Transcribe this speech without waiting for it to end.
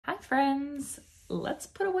friends, let's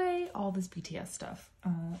put away all this BTS stuff.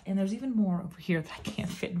 And there's even more over here that I can't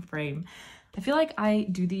fit in frame. I feel like I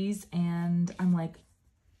do these and I'm like,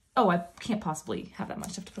 oh, I can't possibly have that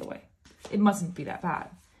much stuff to put away. It mustn't be that bad.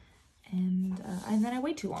 And then I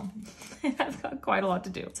wait too long. I've got quite a lot to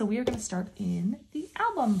do. So we are gonna start in the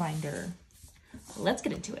album binder. Let's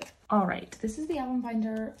get into it. All right, this is the album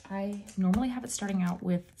binder. I normally have it starting out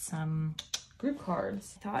with some group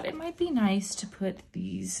cards. I thought it might be nice to put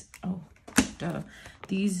these,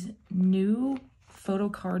 these new photo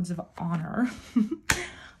cards of honor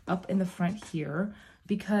up in the front here,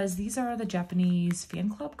 because these are the Japanese fan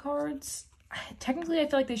club cards. Technically, I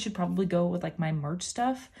feel like they should probably go with like my merch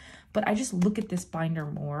stuff, but I just look at this binder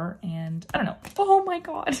more and I don't know. Oh my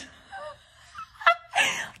God.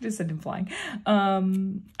 I just sent him flying.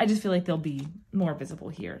 I just feel like they'll be more visible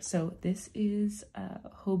here. So this is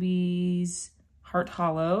Hobie's Heart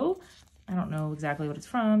Hollow. I don't know exactly what it's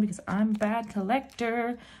from because I'm a bad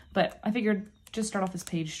collector, but I figured just start off this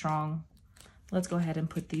page strong. Let's go ahead and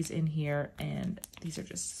put these in here, and these are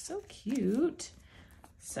just so cute.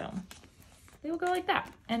 So they will go like that,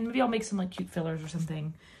 and maybe I'll make some like cute fillers or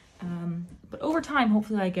something. But over time,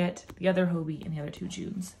 hopefully I get the other Hobie and the other two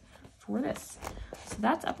Junes for this. So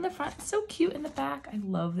that's up in the front, so cute in the back. I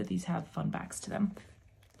love that these have fun backs to them.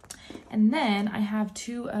 And then I have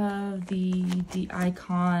two of the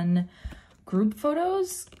icon group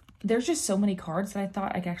photos. There's just so many cards that I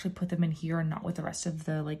thought I could actually put them in here and not with the rest of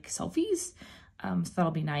the like selfies. So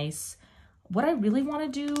that'll be nice. What I really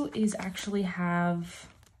want to do is actually have,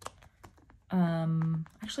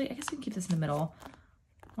 actually, I guess we can keep this in the middle.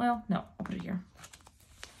 Well, no, I'll put it here.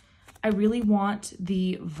 I really want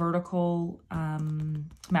the vertical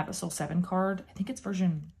Map of Soul 7 card. I think it's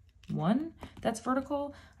version 1 that's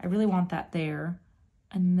vertical. I really want that there.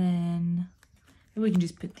 And then maybe we can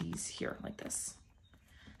just put these here like this.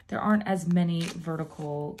 There aren't as many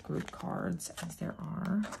vertical group cards as there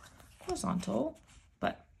are horizontal,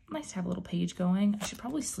 but nice to have a little page going. I should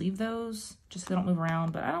probably sleeve those just so they don't move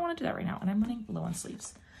around, but I don't want to do that right now, and I'm running low on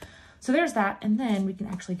sleeves. So there's that, and then we can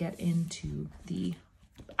actually get into the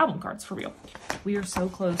album cards for real. We are so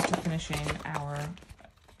close to finishing our,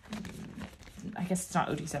 I guess it's not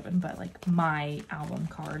OG7, but like my album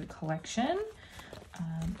card collection.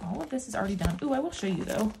 All of this is already done. Ooh, I will show you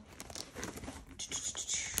though.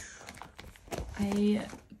 I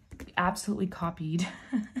absolutely copied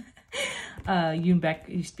Yoon Beck.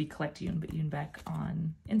 It used to be Collect Yoon, but Yoon Beck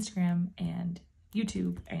on Instagram and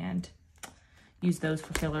YouTube, and use those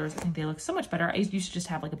for fillers. I think they look so much better. I used to just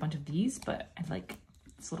have like a bunch of these, but I like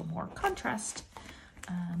it's a little more contrast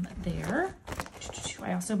there.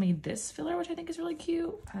 I also made this filler, which I think is really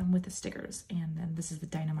cute, with the stickers, and then this is the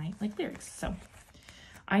Dynamite like lyrics. So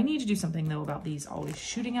I need to do something though about these always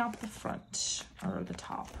shooting out the front or the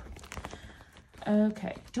top.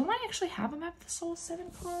 Okay, don't I actually have a Map of the Soul 7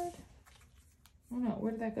 card? Oh no,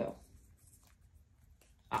 where did that go?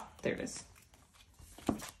 Ah, there it is.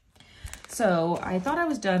 So I thought I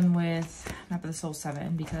was done with Map of the Soul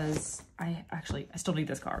 7 because I still need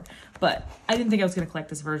this card, but I didn't think I was going to collect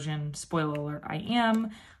this version. Spoiler alert, I am.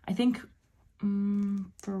 I think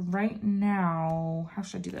for right now, how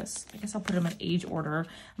should I do this? I guess I'll put them in age order.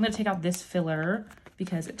 I'm going to take out this filler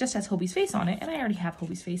because it just has Hobie's face on it, and I already have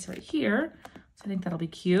Hobie's face right here. So I think that'll be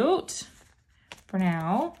cute for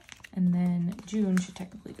now. And then June should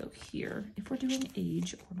technically go here if we're doing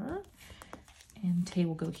age order. And Tay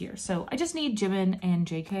will go here. So I just need Jimin and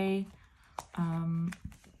JK.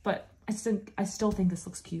 But I still think this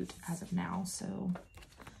looks cute as of now. So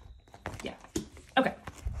yeah. Okay.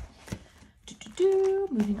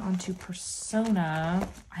 Moving on to Persona.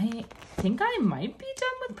 I think I might be done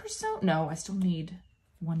with Persona. No, I still need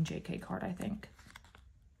one JK card, I think.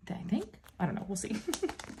 I don't know. We'll see.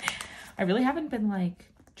 I really haven't been like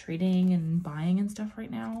trading and buying and stuff right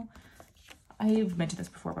now. I've mentioned this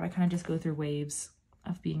before, but I kind of just go through waves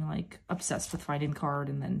of being like obsessed with finding the card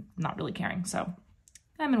and then not really caring. So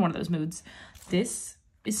I'm in one of those moods. This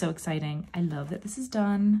is so exciting. I love that this is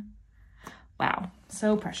done. Wow,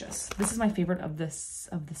 so precious. This is my favorite of the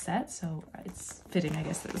set, so it's fitting, I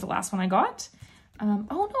guess, that it was the last one I got.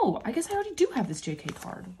 Oh no, I guess I already do have this JK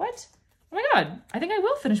card. What? Oh my God, I think I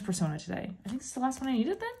will finish Persona today. I think this is the last one I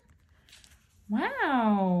needed then?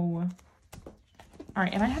 Wow. All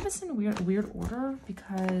right, and I have this in weird order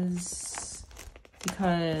because.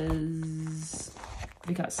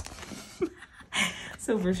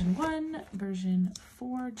 So version 1, version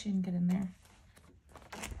 4, Jin, get in there.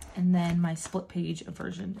 And then my split page of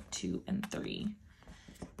version 2 and 3.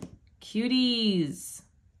 Cuties.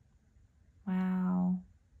 Wow,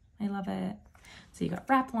 I love it. So you got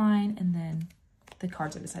wrap line and then the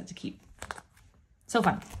cards I decided to keep. So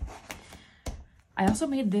fun. I also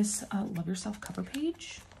made this Love Yourself cover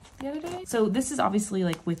page the other day. So this is obviously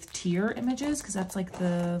like with tier images because that's like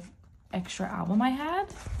the extra album I had.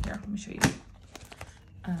 Here, let me show you.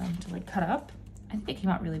 To like cut up. I think it came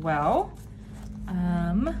out really well.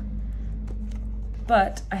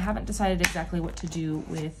 But I haven't decided exactly what to do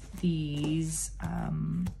with these.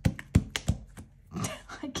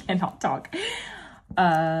 I cannot talk.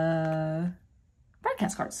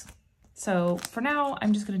 Broadcast cards. So for now,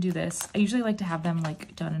 I'm just gonna do this. I usually like to have them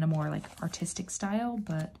like done in a more like artistic style,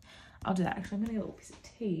 but I'll do that. Actually, I'm gonna get a little piece of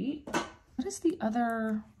tape. What is the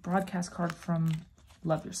other broadcast card from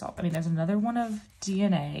Love Yourself? I mean, there's another one of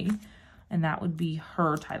DNA, and that would be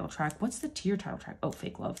her title track. What's the tier title track? Oh,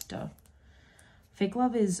 Fake Love, duh. Fake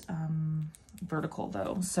Love is vertical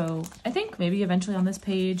though. So I think maybe eventually on this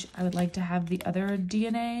page, I would like to have the other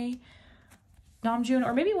DNA Namjoon,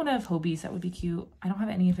 or maybe one of Hobie's. That would be cute. I don't have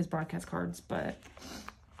any of his broadcast cards, but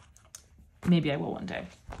maybe I will one day.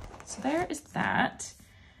 So there is that.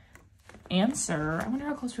 Answer. I wonder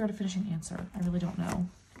how close we are to finishing Answer. I really don't know.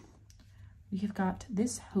 We have got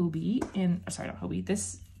this Hobie and, sorry, not Hobie,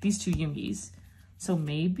 these two Yoongis. So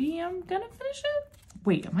maybe I'm gonna finish it.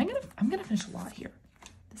 Wait, I'm gonna finish a lot here.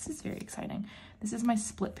 This is very exciting. This is my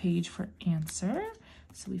split page for Answer.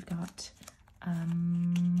 So we've got,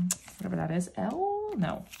 whatever that is,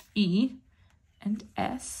 E and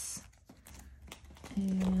S.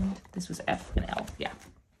 And this was F and L, yeah.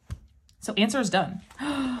 So Answer is done.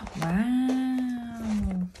 Wow.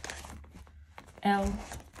 L,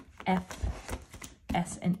 F,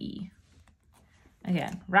 S, and E.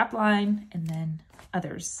 Again, wrap line, and then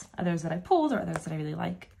others that I pulled or others that I really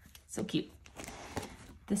like. So cute.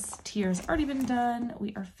 This tier's already been done.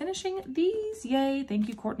 We are finishing these. Yay. Thank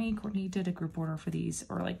you, Courtney. Courtney did a group order for these,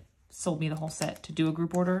 or like sold me the whole set to do a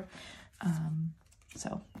group order.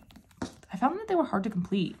 So I found that they were hard to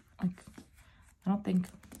complete. Like, I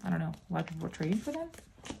don't know, a lot of people were trading for them.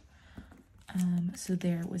 So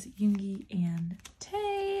there was Yoongi and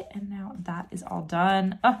Tae, and now that is all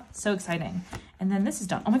done. Oh, so exciting. And then this is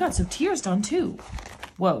done. Oh my God, so Tier's done too.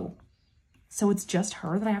 Whoa. So it's just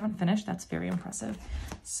her that I haven't finished. That's very impressive.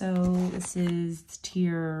 So this is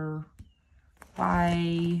Tier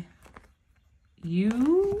YUOR,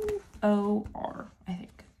 I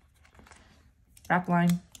think. Wrap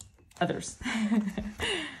line, others.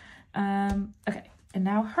 Okay, and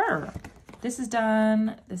now her. This is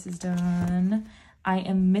done. This is done. I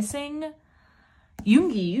am missing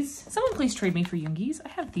Yoongi's. Someone please trade me for Yoongi's. I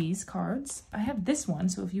have these cards. I have this one.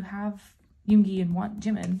 So if you have Yoongi and want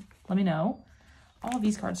Jimin, let me know. All of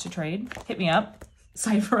these cards to trade. Hit me up.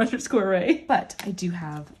 Cypher_Ray. But I do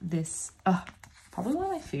have this. Probably one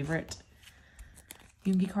of my favorite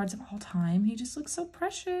Yoongi cards of all time. He just looks so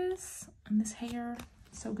precious. And this hair.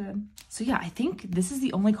 So good. So yeah, I think this is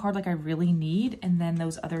the only card like I really need, and then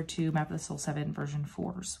those other two Map of the Soul 7 version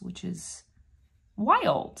 4s, which is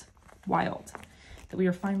wild that we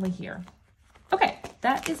are finally here. Okay,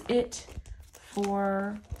 that is it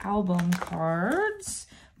for album cards.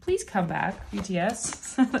 Please come back, BTS,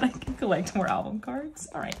 so that I can collect more album cards.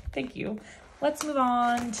 All right, thank you. Let's move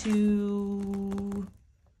on to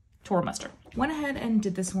Tour Muster. Went ahead and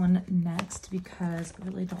did this one next because I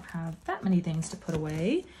really don't have that many things to put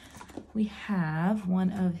away. We have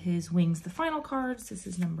one of his Wings the Final cards. This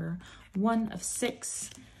is number 1 of 6.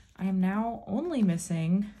 I am now only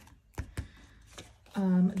missing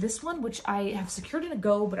this one, which I have secured in a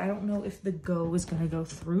go, but I don't know if the go is going to go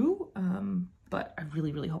through, but I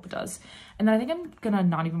really, really hope it does. And then I think I'm going to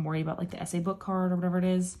not even worry about like the essay book card or whatever it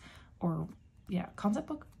is, or yeah, concept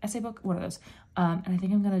book, essay book, one of those. And I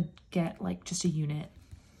think I'm gonna get like just a unit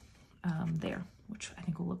there, which I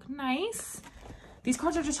think will look nice. These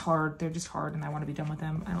cards are just hard. They're just hard and I want to be done with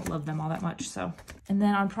them. I don't love them all that much, so. And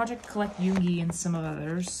then on Project Collect Yoongi and some of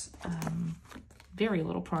others, very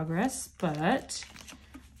little progress, but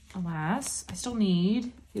alas, I still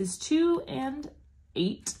need his 2 and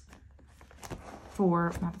 8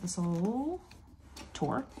 for Map of the Soul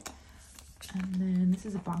Tour. And then this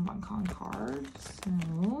is a BonBon card,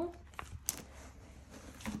 so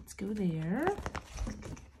let's go there.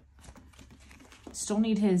 Still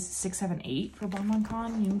need his 6, 7, 8 for BonBon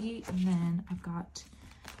Yoongi, and then I've got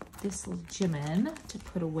this little Jimin to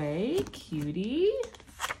put away, cutie.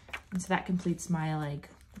 And so that completes my like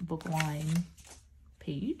book line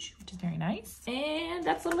page, which is very nice. And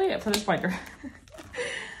that's literally it for this binder.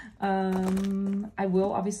 I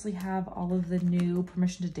will obviously have all of the new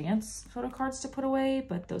Permission to Dance photo cards to put away,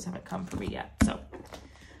 but those haven't come for me yet. So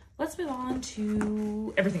let's move on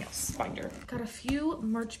to everything else binder. Got a few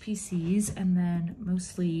merch PCs and then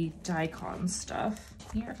mostly Daikon stuff.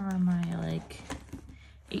 Here are my like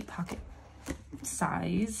 8 pocket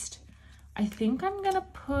sized. I think I'm gonna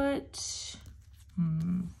put,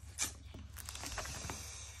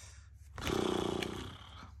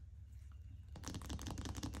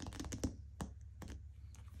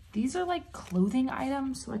 these are like clothing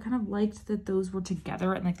items, so I kind of liked that those were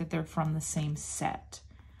together and like that they're from the same set.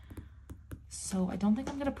 So I don't think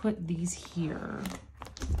I'm gonna put these here.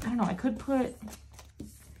 I don't know, I could put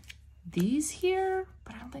these here,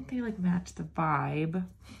 but I don't think they like match the vibe.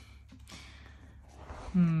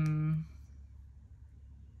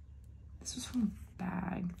 This was from a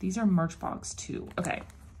bag. These are Merchbox too. Okay.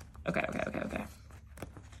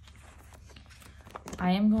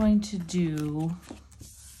 I am going to do,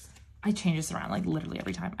 I change this around like literally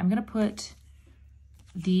every time. I'm gonna put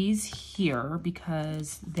these here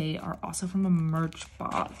because they are also from a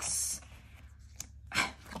Merchbox. I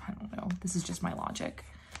don't know, this is just my logic.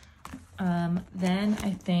 Then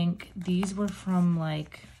I think these were from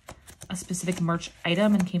like a specific merch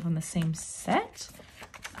item and came from the same set.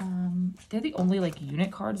 They're the only like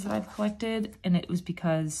unit cards that I've collected, and it was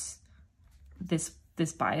because this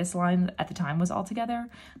bias line at the time was all together.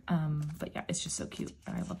 But yeah, it's just so cute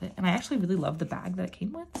and I love it. And I actually really love the bag that it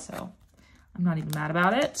came with, so I'm not even mad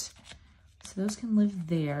about it. So those can live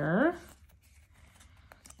there.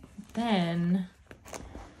 Then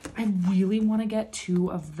I really want to get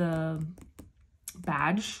 2 of the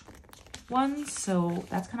badge ones, so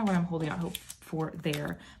that's kind of what I'm holding out hope for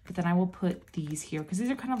there. But then I will put these here because these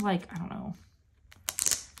are kind of like, I don't know,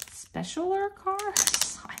 specialer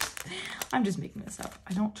cards. I'm just making this up.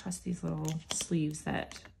 I don't trust these little sleeves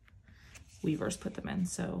that Weavers put them in.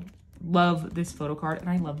 So love this photo card, and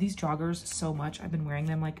I love these joggers so much. I've been wearing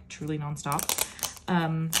them like truly nonstop.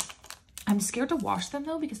 I'm scared to wash them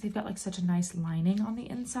though because they've got like such a nice lining on the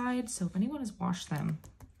inside. So if anyone has washed them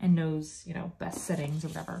and knows, you know, best settings or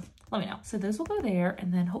whatever, let me know. So those will go there,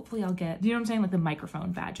 and then hopefully I'll get, you know what I'm saying, like the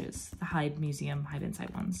microphone badges, the Hyde Museum, Hyde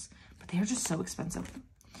Inside ones, but they're just so expensive.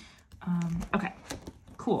 Okay,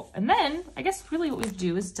 cool. And then I guess really what we have to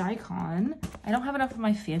do is Daikon. I don't have enough of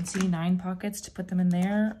my fancy 9 pockets to put them in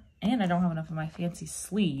there, and I don't have enough of my fancy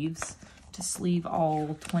sleeves to sleeve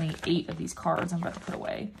all 28 of these cards I'm about to put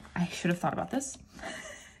away. I should have thought about this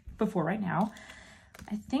before right now.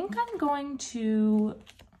 I think I'm going to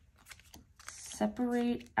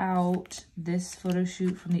separate out this photo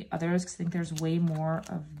shoot from the others because I think there's way more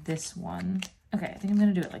of this one. Okay, I think I'm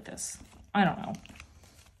gonna do it like this. I don't know.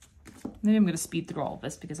 Maybe I'm gonna speed through all of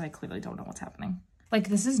this because I clearly don't know what's happening. Like,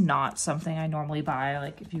 this is not something I normally buy.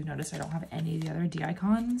 Like, if you've noticed, I don't have any of the other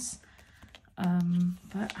Daikons.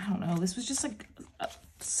 But I don't know, this was just like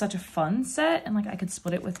such a fun set, and like I could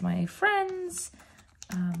split it with my friends.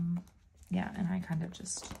 Yeah, and I kind of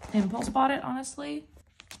just impulse bought it, honestly.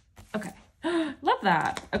 Okay, love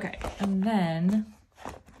that. Okay, and then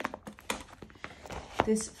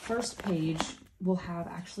this first page will have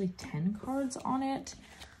actually 10 cards on it.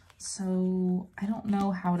 So I don't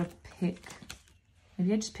know how to pick.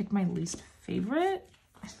 Maybe I just pick my least favorite.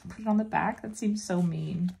 Put it on the back. That seems so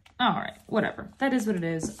mean. All right, whatever. That is what it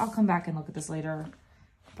is. I'll come back and look at this later.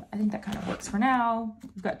 But I think that kind of works for now.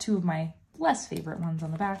 We've got 2 of my less favorite ones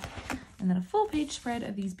on the back. And then a full page spread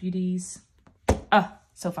of these beauties. Ah,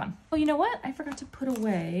 so fun. Well, you know what? I forgot to put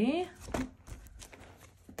away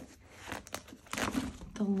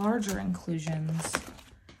the larger inclusions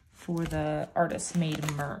for the artist made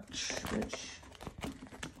merch, which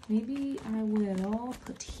maybe I will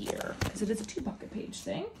put here because it is a 2 pocket page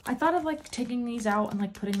thing. I thought of like taking these out and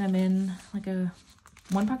like putting them in like a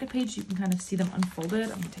 1 pocket page. You can kind of see them unfolded.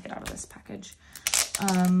 I'm gonna take it out of this package.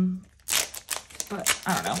 But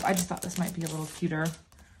I don't know. I just thought this might be a little cuter.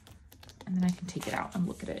 And then I can take it out and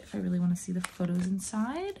look at it if I really want to see the photos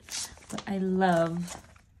inside. But I love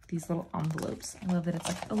these little envelopes. I love that it's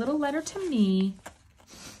like a little letter to me.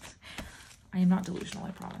 I am not delusional,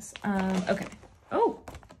 I promise. Okay. Oh,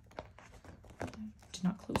 did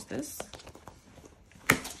not close this.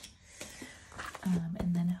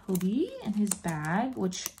 And then Hobie and his bag,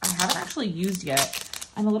 which I haven't actually used yet.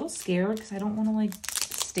 I'm a little scared because I don't want to like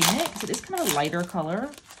stain it because it is kind of a lighter color.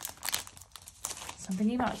 So I'm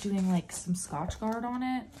thinking about doing like some Scotch Guard on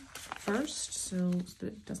it first so that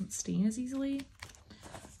it doesn't stain as easily.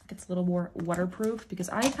 It's a little more waterproof because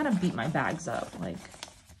I kind of beat my bags up, like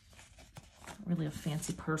really a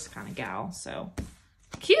fancy purse kind of gal. So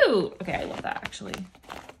cute. Okay, I love that actually.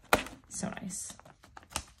 So nice.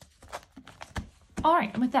 All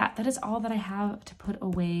right, and with that, that is all that I have to put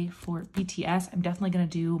away for BTS. I'm definitely gonna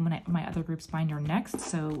do my other group's binder next,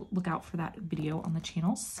 so look out for that video on the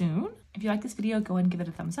channel soon. If you like this video, go ahead and give it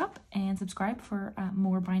a thumbs up and subscribe for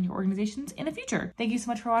more binder organizations in the future. Thank you so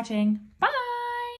much for watching. Bye!